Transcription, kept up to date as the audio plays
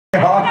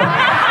Seriously.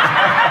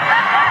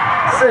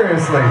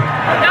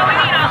 No, we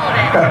need all of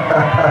it.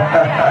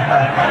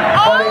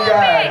 Funny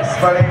guys,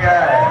 funny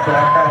guys.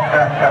 All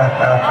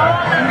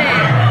of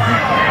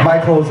it. My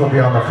clothes will be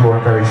on the floor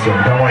very soon,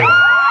 don't worry.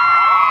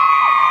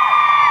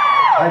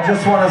 I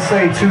just want to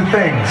say two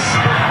things.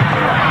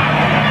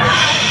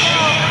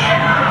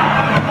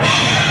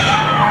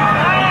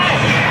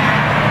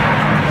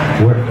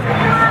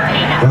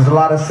 There's a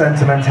lot of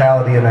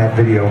sentimentality in that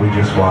video we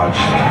just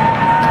watched.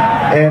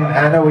 And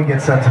I know we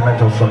get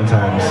sentimental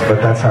sometimes,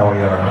 but that's how we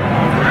are.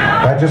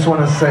 I just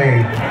want to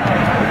say,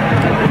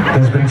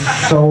 there's been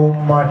so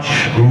much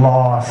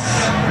loss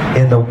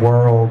in the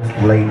world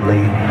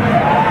lately.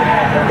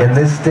 And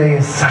this day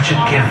is such a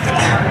gift.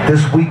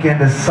 This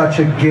weekend is such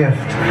a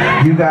gift.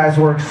 You guys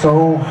work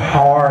so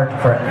hard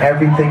for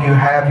everything you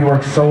have. You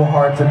work so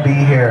hard to be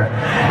here.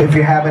 If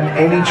you're having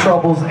any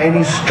troubles,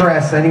 any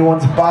stress,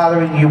 anyone's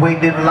bothering you,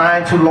 waiting in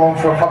line too long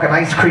for a fucking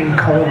ice cream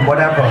cone,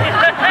 whatever.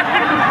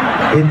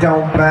 It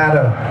don't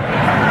matter.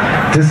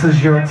 This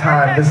is your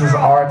time. This is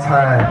our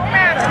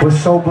time. We're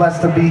so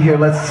blessed to be here.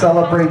 Let's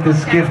celebrate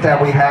this gift that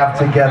we have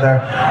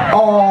together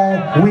all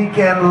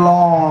weekend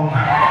long.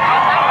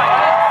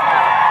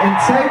 And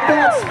take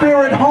that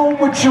spirit home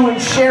with you and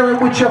share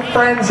it with your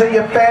friends and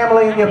your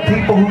family and your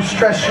people who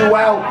stress you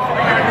out.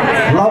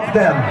 Love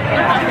them.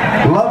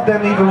 Love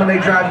them even when they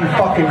drive you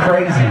fucking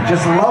crazy.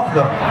 Just love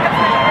them.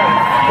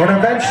 And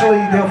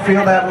eventually they'll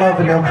feel that love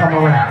and they'll come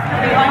around.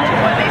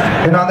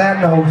 And on that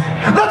note,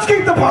 let's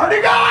keep the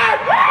party going!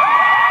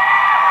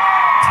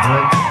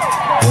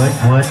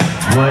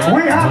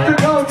 We have to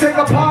go take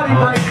a potty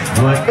break.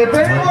 If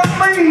anyone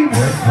leaves,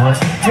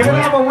 you're going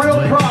to have a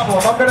real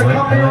problem. I'm going to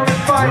come here and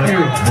find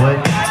you.